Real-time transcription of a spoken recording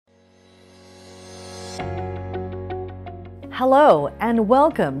Hello and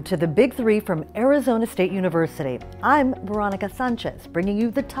welcome to the Big Three from Arizona State University. I'm Veronica Sanchez, bringing you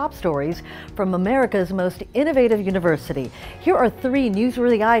the top stories from America's most innovative university. Here are three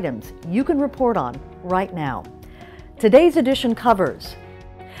newsworthy items you can report on right now. Today's edition covers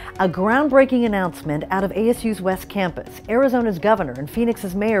a groundbreaking announcement out of ASU's West Campus. Arizona's governor and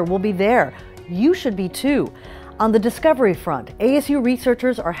Phoenix's mayor will be there. You should be too. On the discovery front, ASU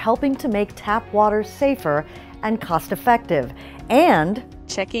researchers are helping to make tap water safer and cost-effective. And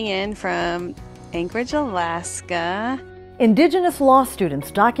checking in from Anchorage, Alaska. Indigenous law students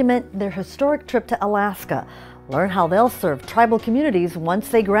document their historic trip to Alaska. Learn how they'll serve tribal communities once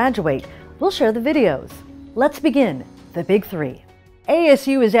they graduate. We'll share the videos. Let's begin the Big Three.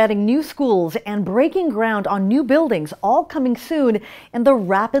 ASU is adding new schools and breaking ground on new buildings, all coming soon in the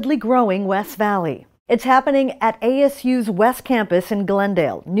rapidly growing West Valley. It's happening at ASU's West Campus in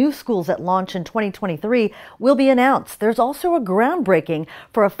Glendale. New schools that launch in 2023 will be announced. There's also a groundbreaking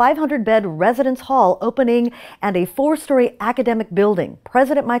for a 500-bed residence hall opening and a 4-story academic building.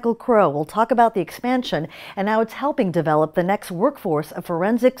 President Michael Crow will talk about the expansion and how it's helping develop the next workforce of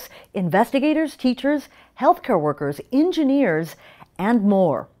forensics investigators, teachers, healthcare workers, engineers, and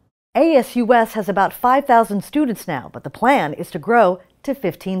more. ASU West has about 5,000 students now, but the plan is to grow to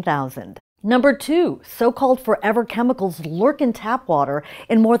 15,000. Number two, so-called forever chemicals lurk in tap water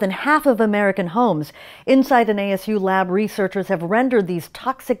in more than half of American homes. Inside an ASU lab, researchers have rendered these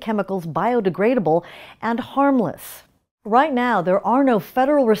toxic chemicals biodegradable and harmless. Right now, there are no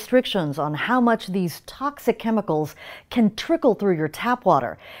federal restrictions on how much these toxic chemicals can trickle through your tap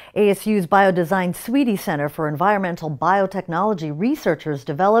water. ASU's Biodesign Sweetie Center for Environmental Biotechnology researchers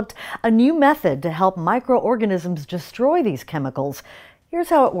developed a new method to help microorganisms destroy these chemicals. Here's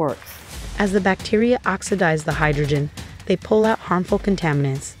how it works. As the bacteria oxidize the hydrogen, they pull out harmful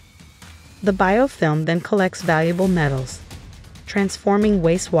contaminants. The biofilm then collects valuable metals, transforming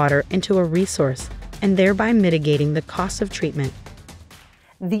wastewater into a resource and thereby mitigating the cost of treatment.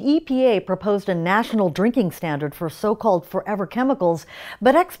 The EPA proposed a national drinking standard for so-called forever chemicals,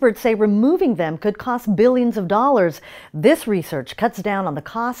 but experts say removing them could cost billions of dollars. This research cuts down on the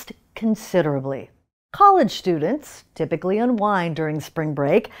cost considerably. College students typically unwind during spring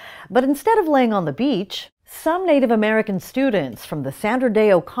break, but instead of laying on the beach, some Native American students from the Sandra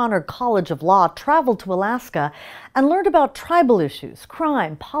Day O'Connor College of Law traveled to Alaska and learned about tribal issues,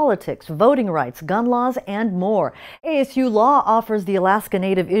 crime, politics, voting rights, gun laws, and more. ASU Law offers the Alaska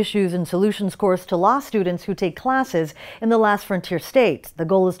Native Issues and Solutions course to law students who take classes in the last frontier states. The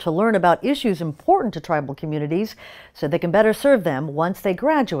goal is to learn about issues important to tribal communities so they can better serve them once they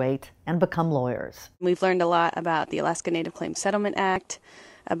graduate and become lawyers. We've learned a lot about the Alaska Native Claims Settlement Act,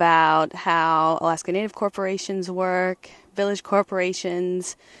 about how Alaska Native corporations work, village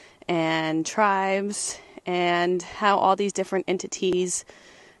corporations, and tribes, and how all these different entities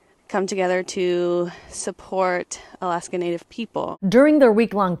come together to support Alaska Native people. During their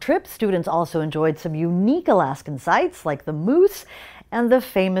week-long trip, students also enjoyed some unique Alaskan sights like the moose and the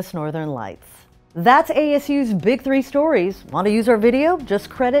famous Northern Lights. That's ASU's Big Three stories. Want to use our video? Just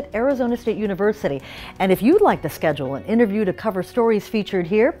credit Arizona State University. And if you'd like to schedule an interview to cover stories featured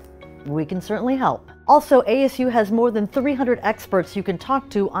here, we can certainly help. Also, ASU has more than 300 experts you can talk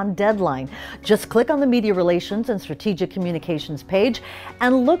to on deadline. Just click on the Media Relations and Strategic Communications page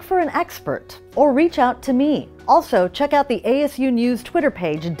and look for an expert, or reach out to me. Also, check out the ASU News Twitter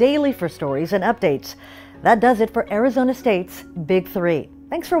page daily for stories and updates. That does it for Arizona State's Big Three.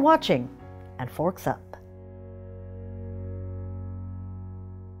 Thanks for watching. And forks up.